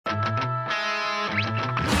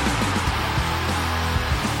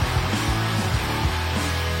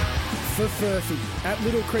for Furphy at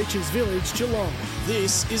Little Creatures Village, Geelong.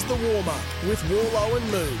 This is the warm-up with Warlow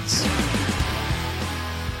and Moons.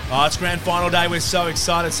 Oh, it's grand final day. We're so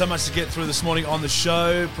excited. So much to get through this morning on the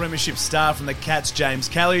show. Premiership star from the Cats, James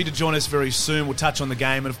Kelly, to join us very soon. We'll touch on the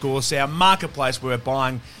game and, of course, our marketplace where we're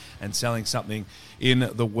buying and selling something in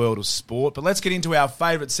the world of sport. But let's get into our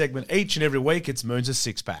favourite segment each and every week. It's Moons'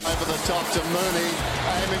 Six Pack. Over the top to Mooney,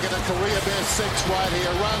 aiming at a career best six right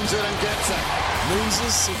here. Runs it and gets it.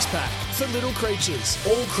 Moons' Six Pack for little creatures.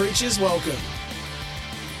 All creatures welcome.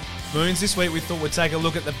 Moons, this week we thought we'd take a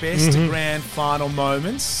look at the best grand final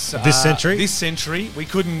moments. This century? This century. We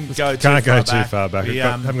couldn't go Can't too far go back. too far back. We,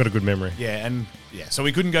 I haven't got a good memory. So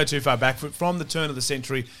we couldn't go too far back. From the turn of the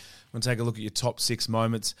century, we'll take a look at your top six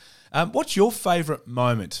moments. What's your favourite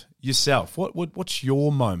moment yourself? What's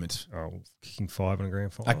your moment? Oh, kicking 5 in a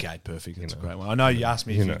grand final. Okay, perfect. That's a great one. I know you asked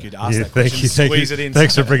me if you could ask that thank question, you, thank squeeze you. it in.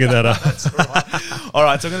 Thanks for bringing that up. That's all right. All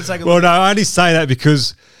right, so I'm going to take a Well, look. no, I only say that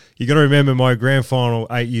because you got to remember my grand final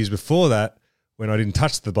 8 years before that when I didn't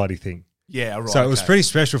touch the bloody thing. Yeah, right. So it was pretty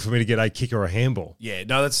special for me to get a kick or a handball. Yeah,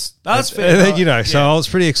 no, that's fair. And then, so I was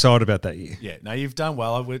pretty excited about that year. Yeah, no, you've done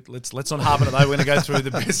well. Let's not harp on it though. We're going to go through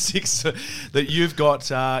the best six that you've got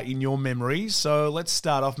in your memory. So let's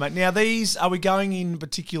start off, mate. Now, these, are we going in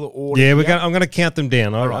particular order? Yeah, I'm going to count them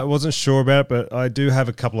down. Right. I wasn't sure about it, but I do have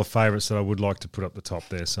a couple of favourites that I would like to put up the top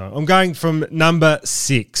there. So I'm going from number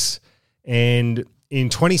 6. And in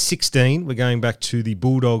 2016, we're going back to the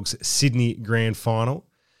Bulldogs Sydney Grand Final.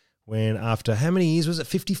 When after how many years was it?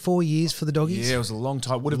 54 years for the Doggies? Yeah, it was a long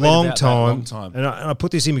time. Would have long been about time. that long time. And I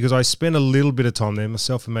put this in because I spent a little bit of time there.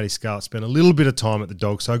 Myself and Matty Scarlett spent a little bit of time at the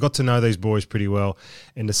Dogs, so I got to know these boys pretty well.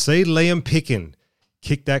 And to see Liam Picken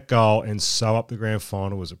kick that goal and sew up the grand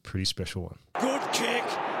final was a pretty special one. Good kick,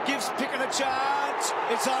 gives Picken a chance.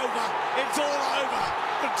 It's over. It's all over.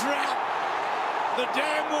 The drought. The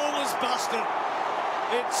damn wall is busted.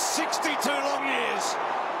 It's 62 long years.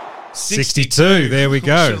 62. There we Should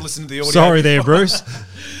go. have listened to the audio. Sorry there, Bruce.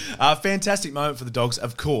 Fantastic moment for the Dogs,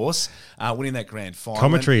 of course, winning that grand final.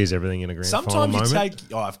 Commentary is everything in a grand final Sometimes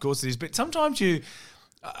moment. of course it is, but sometimes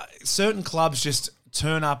certain clubs just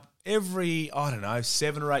turn up every,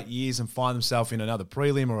 7 or 8 years and find themselves in another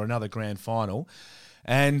prelim or another grand final.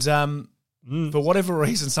 And for whatever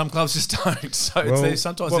reason, some clubs just don't. So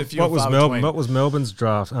sometimes they're few and far between. What was Melbourne's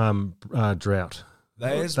drought?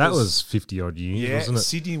 That was 50-odd years, wasn't it?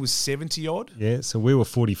 Sydney was 70-odd. Yeah, so we were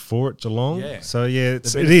 44 at Geelong. Yeah. So, yeah,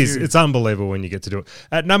 it is. It's unbelievable when you get to do it.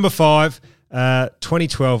 At number 5,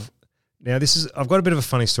 2012. Now, I've got a bit of a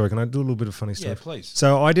funny story. Can I do a little bit of a funny story? Yeah, please.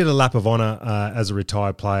 So, I did a lap of honour as a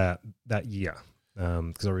retired player that year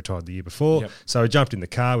because I retired the year before. Yep. So, I jumped in the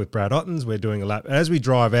car with Brad Ottens. We're doing a lap. As we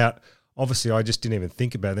drive out, obviously, I just didn't even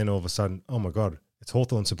think about it. Then all of a sudden, oh, my God, it's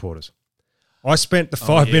Hawthorn supporters. I spent the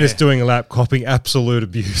 5 minutes doing a lap copping absolute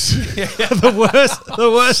abuse. the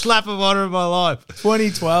worst lap of honour of my life.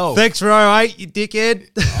 2012. Thanks, row 8, you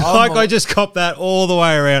dickhead. I just copped that all the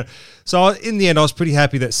way around. So in the end, I was pretty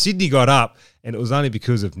happy that Sydney got up, and it was only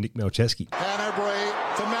because of Nick Malcheski. Canterbury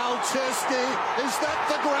to Malcheski. Is that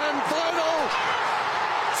the grand final?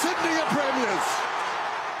 Sydney are premiers.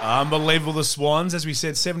 Unbelievable, the Swans. As we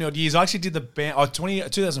said, 70-odd years. I actually did the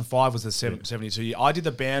 2005 was the 72 year. I did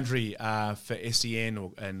the boundary for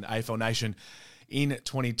SEN and AFL Nation in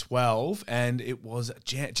 2012, and it was,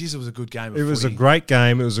 it was a good game. It was a great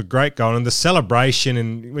game. It was a great goal, and the celebration.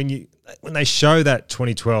 And when they show that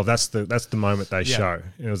 2012, that's the moment they show.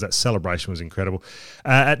 It was that celebration was incredible.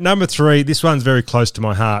 At number 3, this one's very close to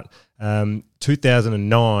my heart.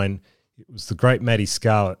 2009, it was the great Matty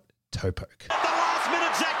Scarlett toe poke.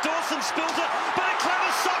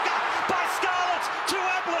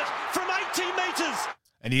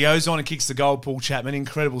 And he goes on and kicks the goal, Paul Chapman.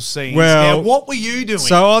 Incredible scenes. Well, now, what were you doing?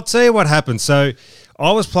 So I'll tell you what happened. So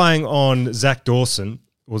I was playing on Zach Dawson.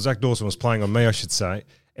 Well, Zach Dawson was playing on me, I should say.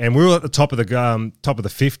 And we were at the top of the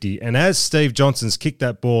 50. And as Steve Johnson's kicked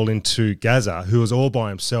that ball into Gaza, who was all by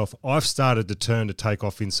himself, I've started to turn to take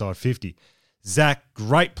off inside 50. Zach,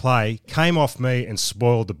 great play, came off me and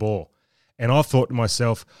spoiled the ball. And I thought to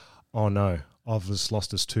myself, oh no, I've just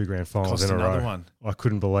lost us 2 grand finals in a row. One. I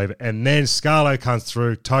couldn't believe it. And then Scarlo comes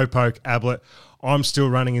through, toe poke, Ablett. I'm still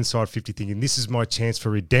running inside 50 thinking this is my chance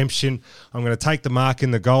for redemption. I'm going to take the mark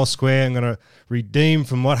in the goal square. I'm going to redeem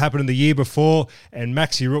from what happened in the year before. And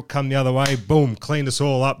Maxi Rook come the other way. Boom, cleaned us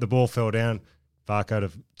all up. The ball fell down. Varco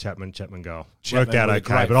to Chapman goal. Worked out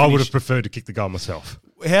okay, but I would have preferred to kick the goal myself.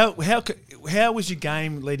 How was your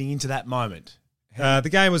game leading into that moment? The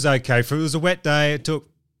game was okay. It was a wet day. It took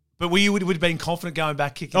But would have been confident going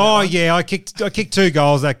back kicking? Oh, that one? yeah, I kicked 2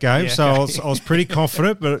 goals that game, Yeah, so okay. I was pretty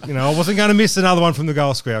confident, but, I wasn't going to miss another one from the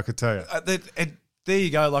goal square, I could tell you. There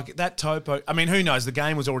you go. Like that topo. I mean, who knows? The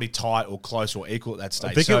game was already tight or close or equal at that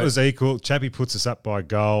stage. I think it was equal. Chappie puts us up by a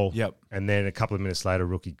goal. Yep. And then a couple of minutes later,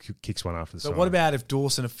 Rookie kicks one after the But side. what about if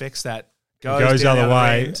Dawson affects that? Goes the down other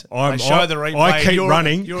way. end, I show the replay. I keep you're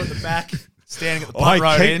running. You're at the back, standing at the punt road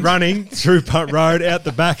I keep end. running through Punt Road, out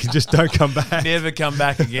the back, and just don't come back. Never come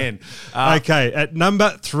back again. Okay, at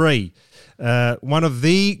number 3, one of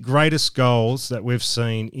the greatest goals that we've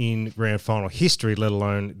seen in grand final history, let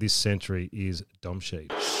alone this century, is Dom Sheed.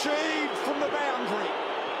 Sheed from the boundary.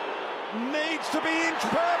 Needs to be inch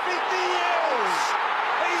perfect. He is.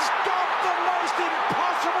 He's got the most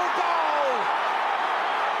impossible goal.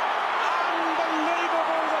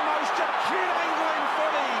 Unbelievable, the most acute angle in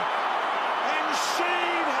footy. And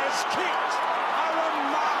Sheed has kicked a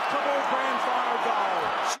remarkable grand final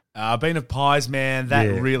goal. Being a Pies man, that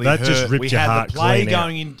Yeah, really that hurt. just ripped we your had heart the play clean out.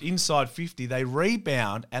 going inside 50. They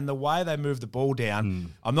rebound, and the way they moved the ball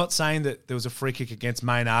down, I'm not saying that there was a free kick against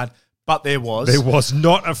Maynard, but there was. There was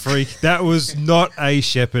not a freak. That was not a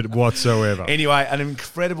shepherd whatsoever. Anyway, an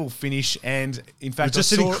incredible finish, and in It fact, was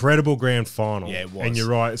just an incredible grand final. Yeah, it was. And you're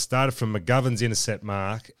right, it started from McGovern's intercept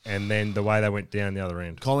mark and then the way they went down the other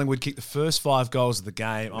end. Collingwood kicked the first 5 goals of the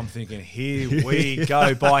game. I'm thinking, here we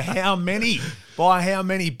go. By how many? By how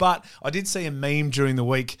many? But I did see a meme during the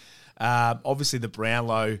week. Obviously, the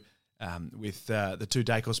Brownlow with the 2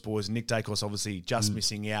 Dacos boys. Nick Dacos obviously just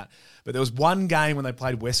missing out. But there was one game when they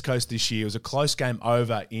played West Coast this year. It was a close game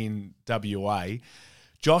over in WA.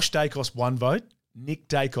 Josh Dacos 1 vote, Nick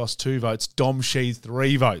Dacos 2 votes, Dom Sheed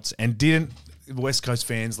 3 votes. And didn't West Coast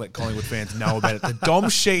fans let Collingwood fans know about it? The Dom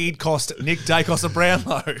Sheed cost Nick Dacos a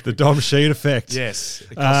Brownlow. The Dom Sheed effect. Yes,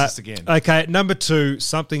 it cost us again. Okay, number 2,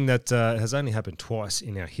 something that has only happened twice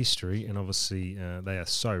in our history, and obviously they are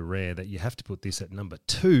so rare that you have to put this at number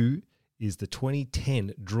 2, is the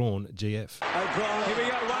 2010 drawn GF. O'Brien, here we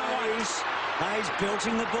go, Hayes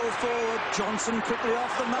belting the ball forward. Johnson quickly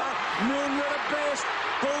off the mark. Milne at best.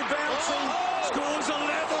 Ball bouncing. Scores a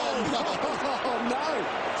level. Oh,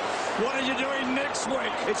 no. What are you doing next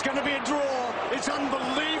week? It's going to be a draw. It's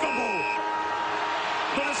unbelievable.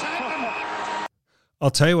 But it's happened.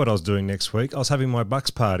 I'll tell you what I was doing next week. I was having my Bucks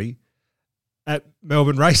party at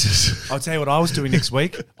Melbourne Races. I'll tell you what I was doing next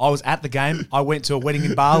week. I was at the game. I went to a wedding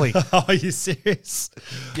in Bali. Are you serious?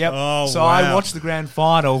 Yep. Oh, so wow. I watched the grand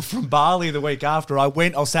final from Bali the week after. I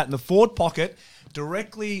sat in the forward pocket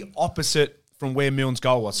directly opposite from where Milne's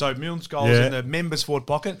goal was. So Milne's goal was in the members' forward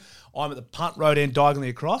pocket. I'm at the punt road end diagonally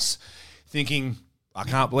across, thinking, I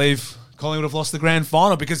can't believe Collingwood have lost the grand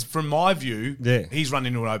final because from my view, he's run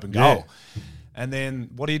into an open goal. Yeah. And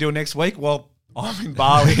then what are you doing next week? Well, I'm in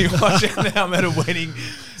Bali watching. Now I'm at a wedding,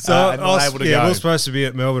 So and not able to go. we were supposed to be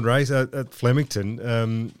at Melbourne Race at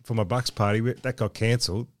Flemington for my Bucks party. That got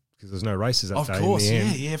cancelled because there's no races that day course, in the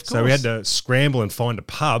end. yeah, of So we had course. to scramble and find a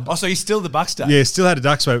pub. Oh, so you're still the Bucks day? Yeah, still had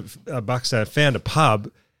a Bucks day. Found a pub,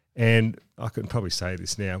 and I couldn't probably say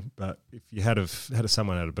this now, but if you had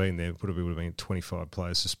someone had been there, it would have been 25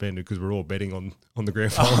 players suspended because we're all betting on the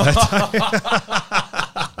grand final that day.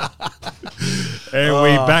 And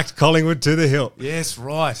we backed Collingwood to the hilt. Yes,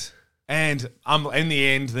 right. And in the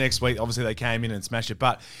end, the next week, obviously they came in and smashed it.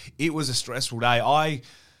 But it was a stressful day.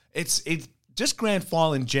 It's just grand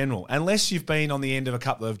final in general. Unless you've been on the end of a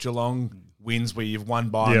couple of Geelong wins where you've won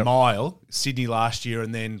by a mile, Sydney last year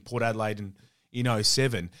and then Port Adelaide in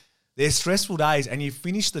 07. They're stressful days, and you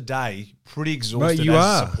finish the day pretty exhausted. But you as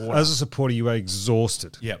are. a supporter. As a supporter, you are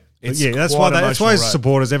exhausted. Yep. But that's why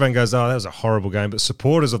supporters, everyone goes, oh, that was a horrible game. But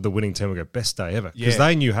supporters of the winning team will go, best day ever. Because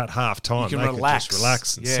they knew at half time You they can relax. could just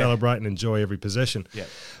relax and celebrate and enjoy every possession. Yeah.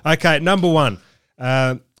 Okay, number 1.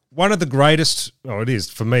 One of the greatest, it is,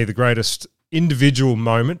 for me, the greatest individual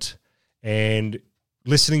moment. And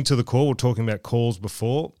listening to the call, we're talking about calls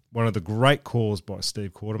before, one of the great calls by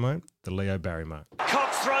Steve Quartermain, the Leo Barry mark.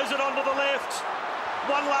 Cox throws it onto the left.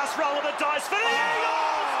 One last roll of the dice for the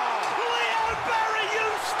Eagles. Leo Barry,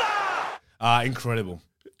 you star. Incredible.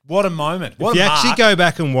 What a moment. What If you a actually mark. go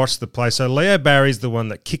back and watch the play, so Leo Barry's the one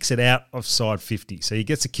that kicks it out of side 50. So he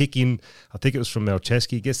gets a kick in, I think it was from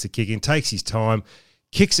Melcheski, gets the kick in, takes his time,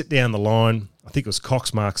 kicks it down the line. I think it was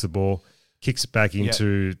Cox marks the ball, kicks it back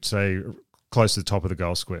into, say, close to the top of the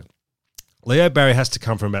goal square. Leo Barry has to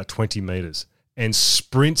come from about 20 metres and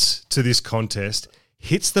sprints to this contest,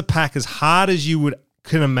 hits the pack as hard as you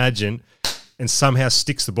can imagine, and somehow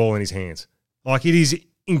sticks the ball in his hands. Like, it is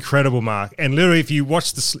incredible, Mark. And literally, if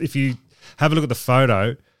you have a look at the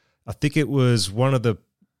photo, I think it was one of the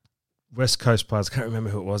West Coast players, I can't remember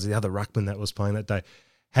who it was, the other ruckman that was playing that day,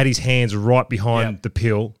 had his hands right behind the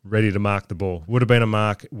pill, ready to mark the ball. Would have been a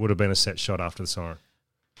mark, would have been a set shot after the siren.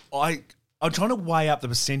 I'm trying to weigh up the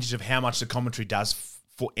percentage of how much the commentary does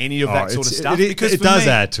for any of that sort of stuff. It does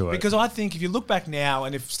add to it. Because I think if you look back now,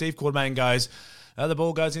 and if Steve Quartermain goes, the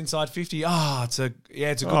ball goes inside 50. It's a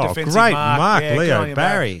good defensive great mark. Leo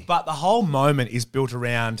Barry. But the whole moment is built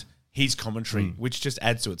around his commentary, which just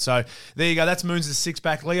adds to it. So there you go. That's Moons'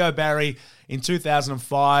 six-pack. Leo Barry in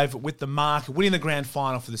 2005 with the mark, winning the grand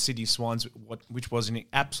final for the Sydney Swans, which was an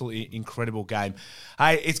absolutely incredible game.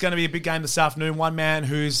 Hey, it's going to be a big game this afternoon. One man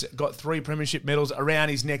who's got 3 premiership medals around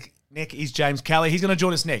his neck is James Kelly. He's going to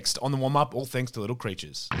join us next on the warm-up, all thanks to Little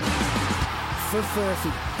Creatures. For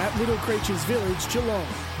Furphy at Little Creatures Village, Geelong.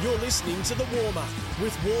 You're listening to The Warm-Up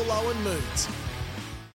with Warlow and Moons.